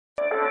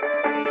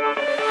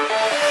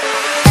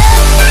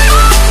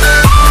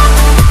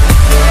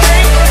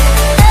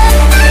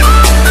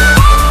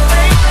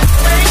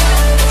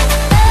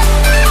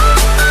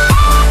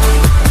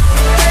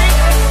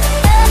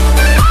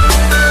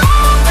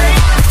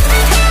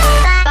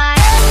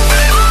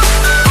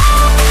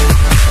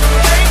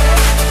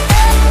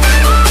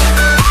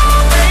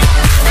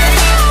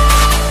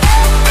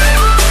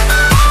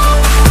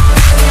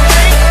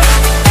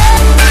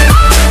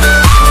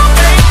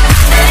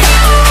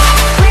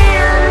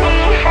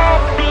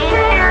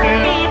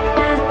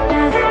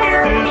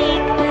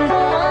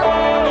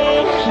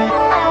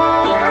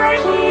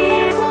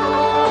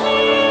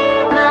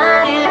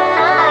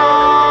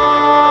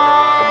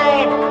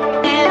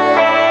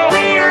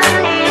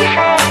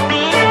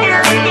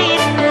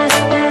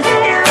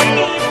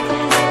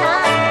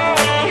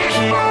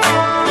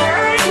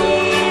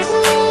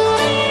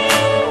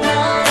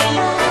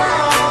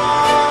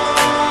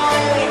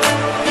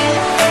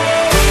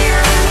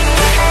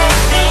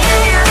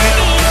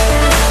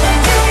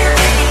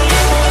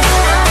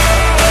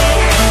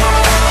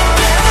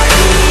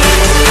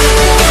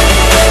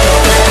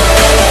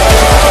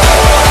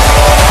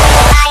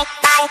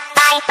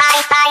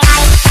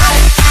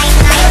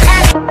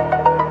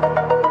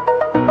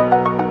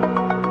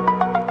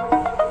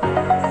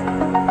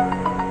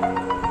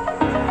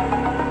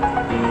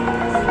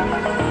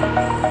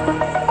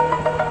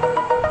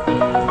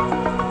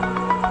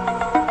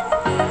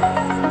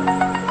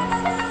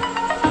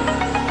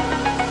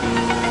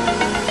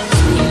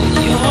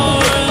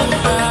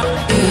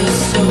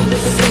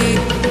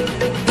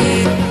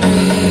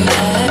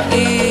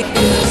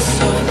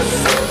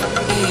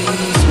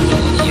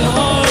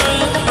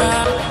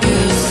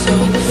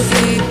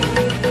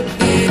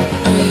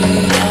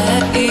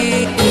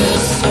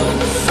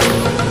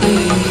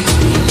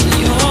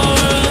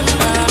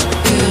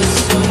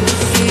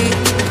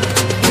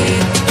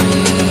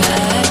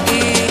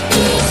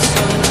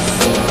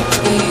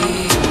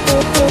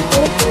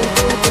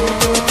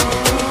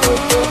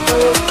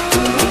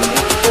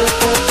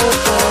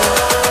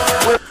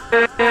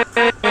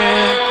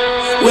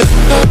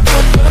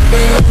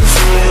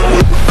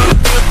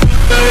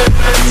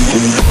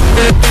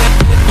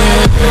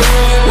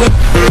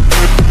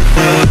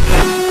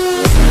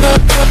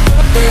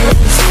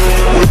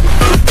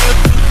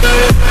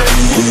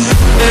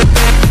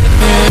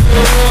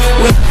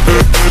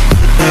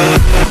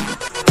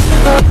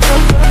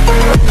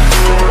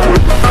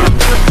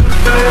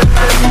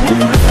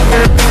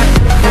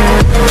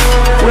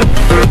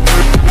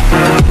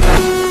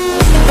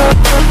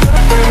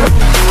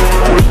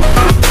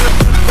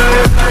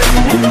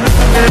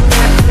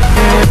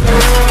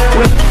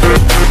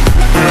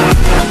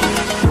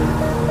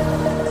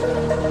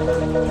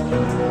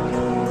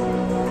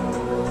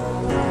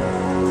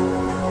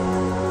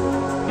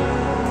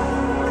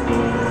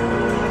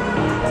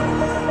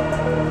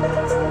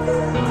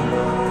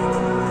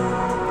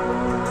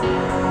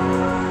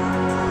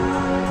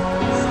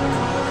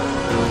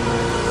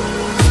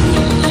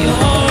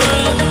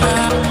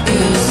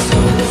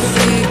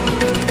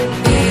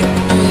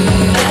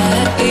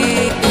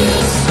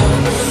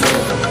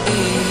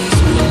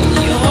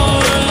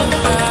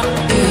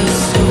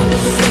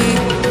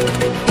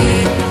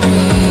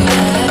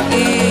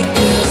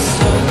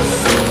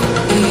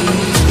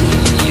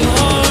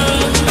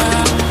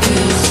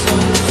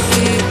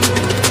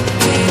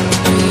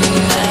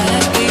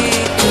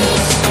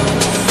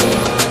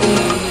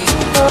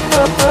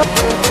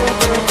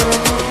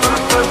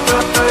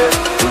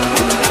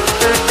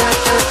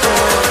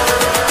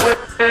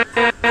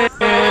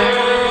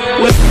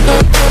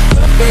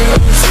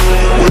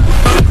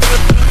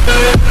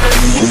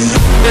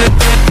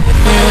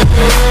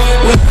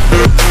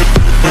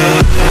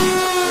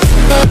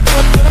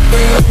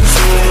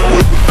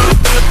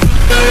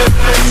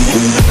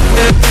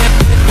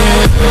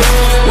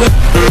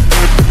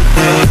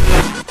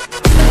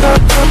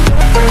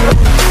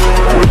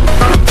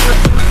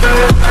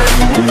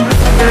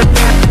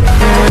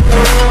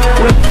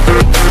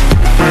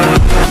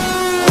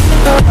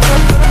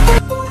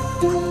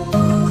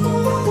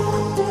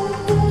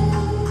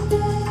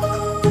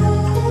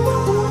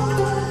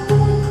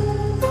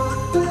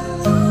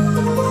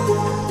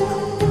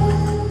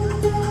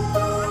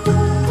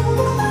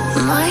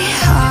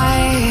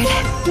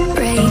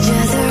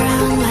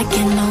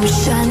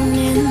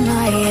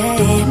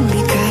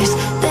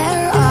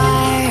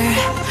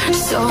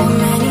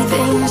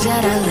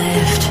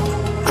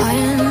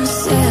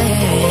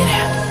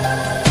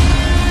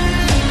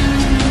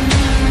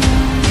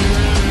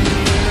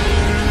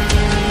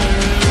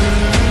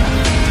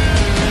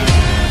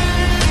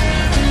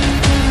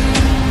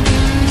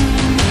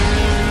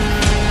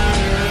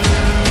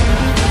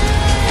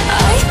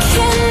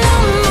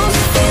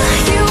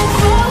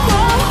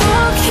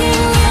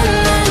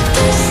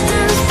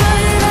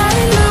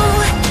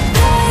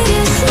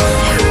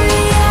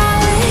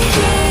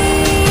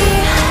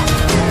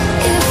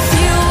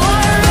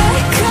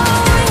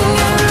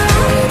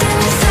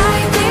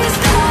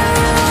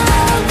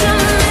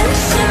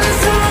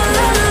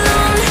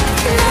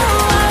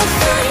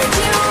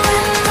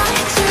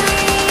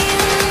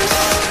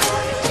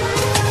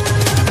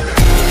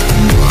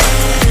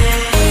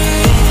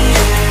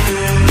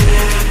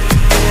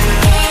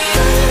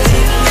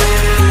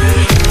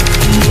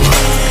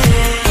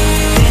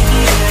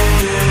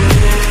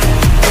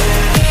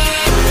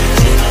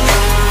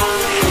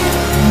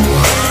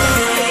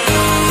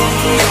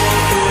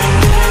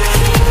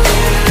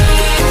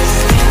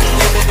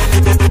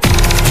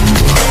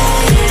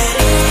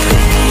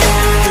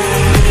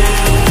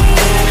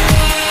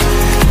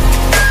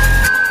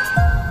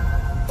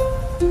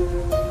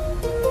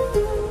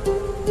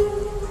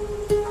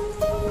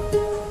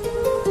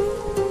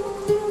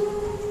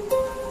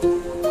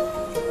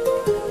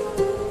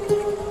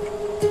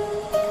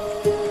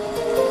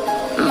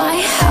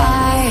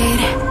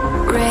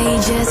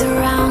rages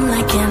around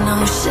like an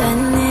ocean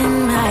in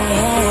my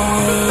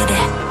head.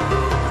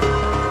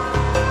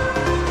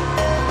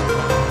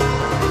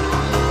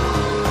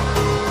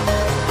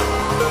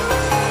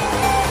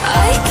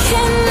 I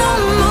can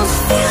almost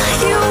feel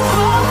you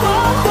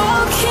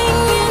walking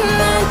in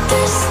the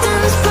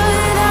distance,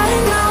 but I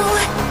know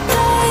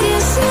that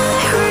it's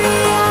not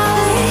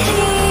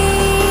reality.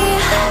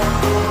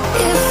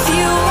 If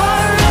you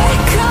are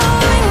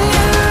echoing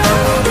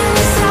around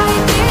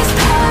inside these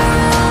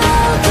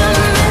parallel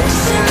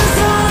dimensions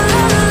all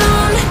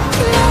alone,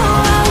 know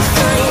I'll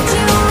find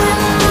you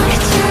in my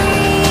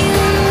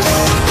dreams.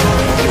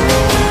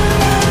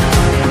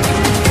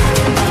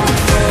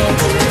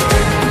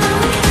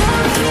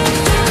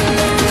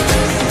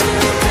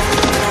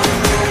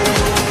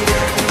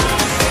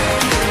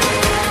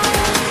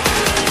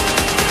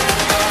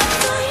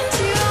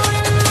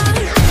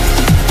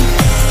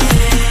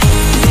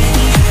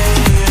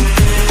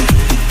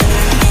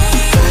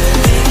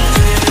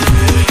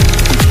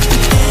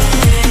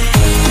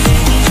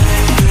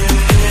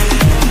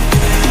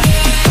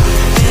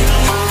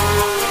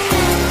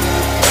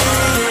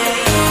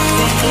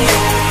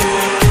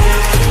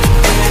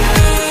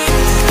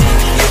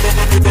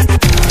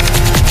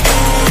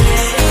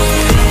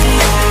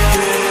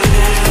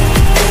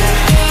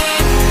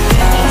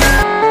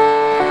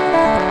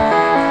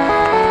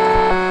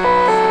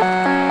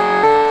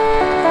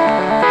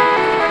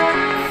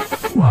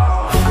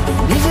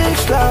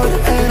 Music's loud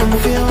and I'm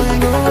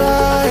feeling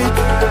alright.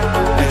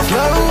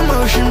 Slow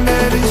motion,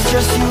 baby, it's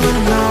just you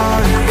and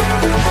I.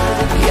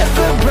 Yet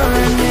the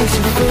burn makes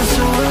you feel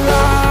so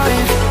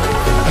alive.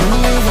 I'm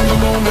living the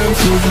moment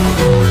till the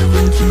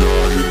morning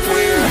tonight.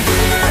 We're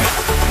here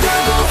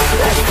now,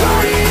 let's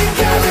party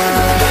together.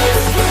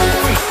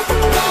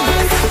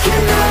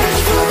 Tonight is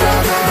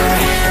forever.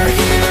 We're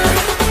here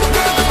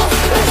now,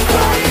 let's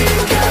party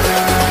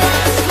together.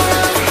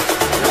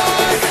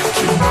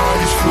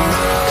 Tonight is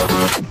forever.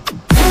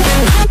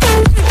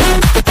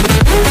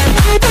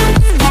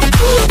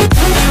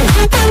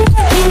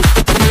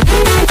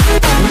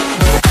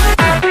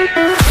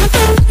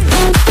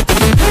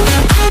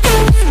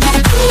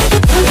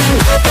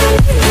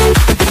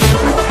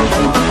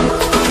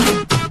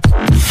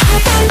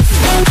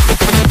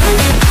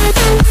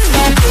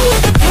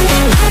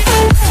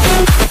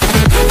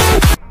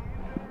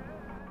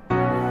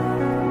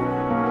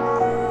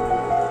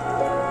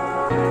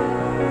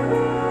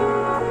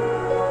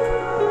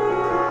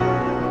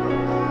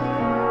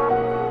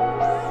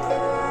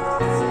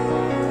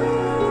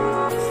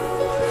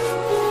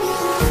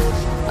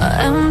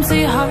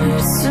 Empty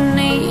hearts and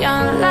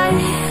neon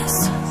lights,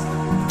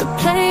 they're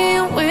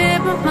playing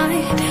with my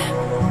mind.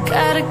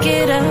 Gotta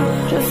get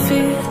out of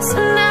here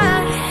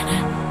tonight.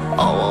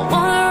 Oh, I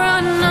wanna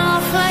run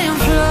off and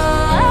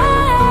fly.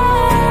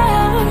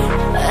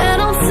 And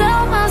I'll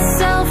tell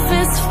myself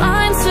it's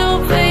fine to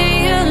be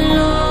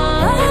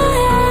alone,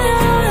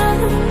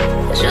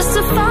 just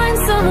to find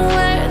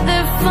somewhere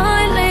that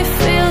finally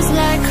feels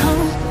like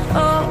home.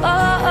 Oh,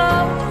 oh,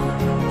 oh.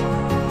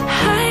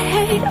 I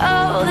hate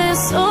all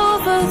this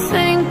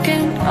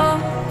overthinking. Oh,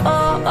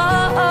 oh,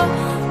 oh, oh.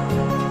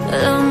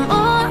 The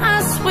more I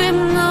swim,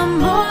 the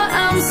more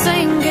I'm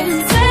sinking.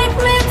 Take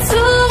me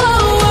to a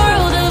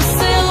world of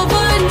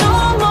silver. No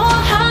more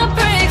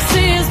heartbreaks,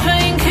 tears,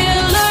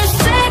 painkillers.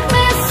 Take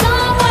me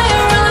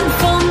somewhere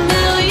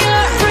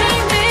unfamiliar.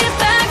 Bring me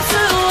back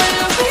to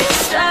where we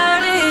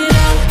started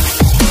out.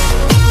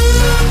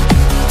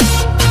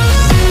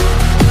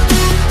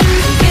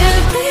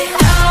 Get me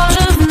out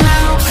of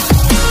now,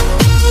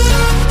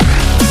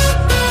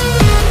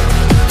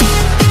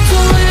 to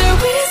where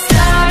we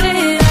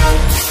started out.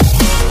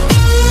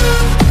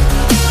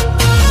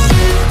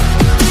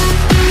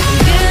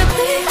 Get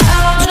me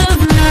out of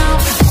now,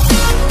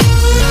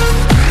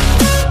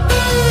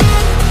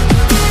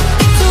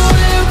 to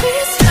where we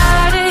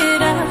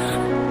started out.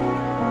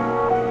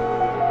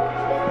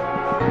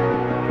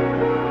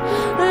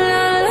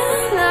 La la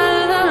la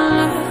la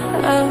la,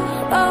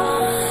 oh, oh.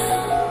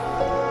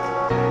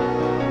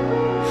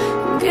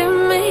 Get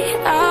me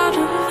out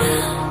of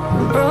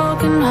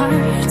broken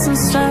hearts and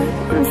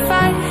starting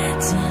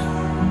fights,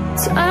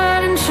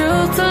 turning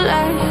truth to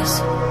lies.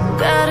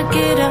 Gotta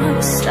get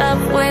up, stop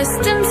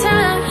wasting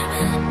time.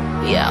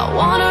 Yeah, I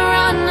wanna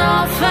run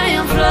off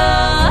and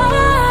fly.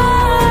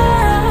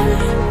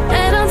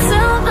 And I'll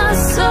tell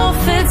myself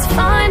it's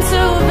fine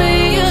to be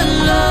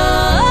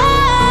alone,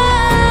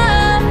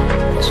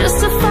 just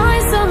to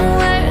find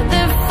somewhere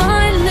that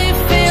finally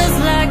feels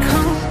like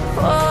home.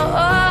 Oh,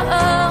 oh,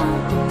 oh.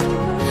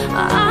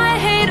 I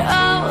hate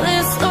all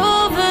this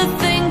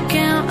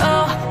overthinking.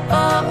 Oh,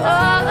 oh,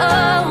 oh,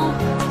 oh.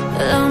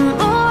 The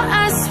more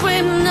I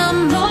swim, the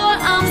more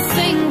I'm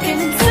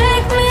sinking.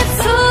 Take me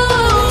to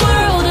a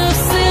world of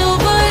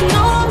silver.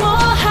 No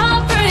more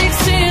heartbreaks,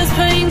 tears,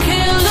 pain.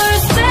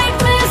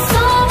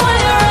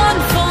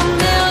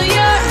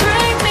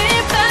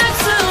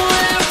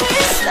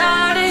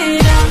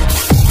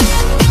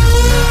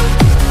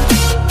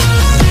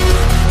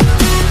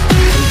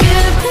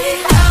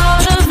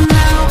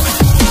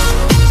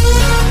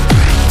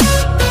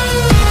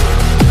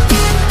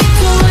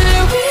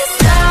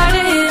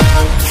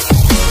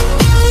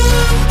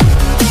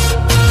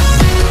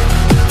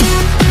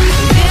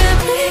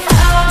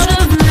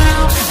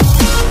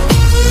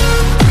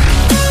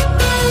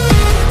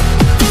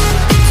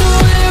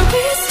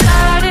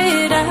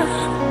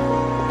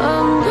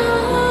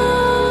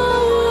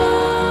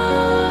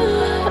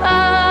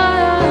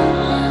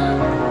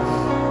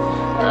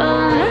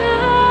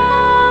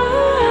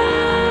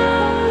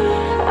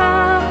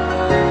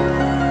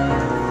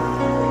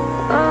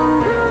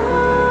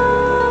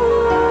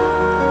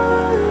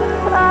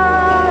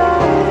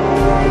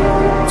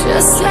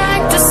 just like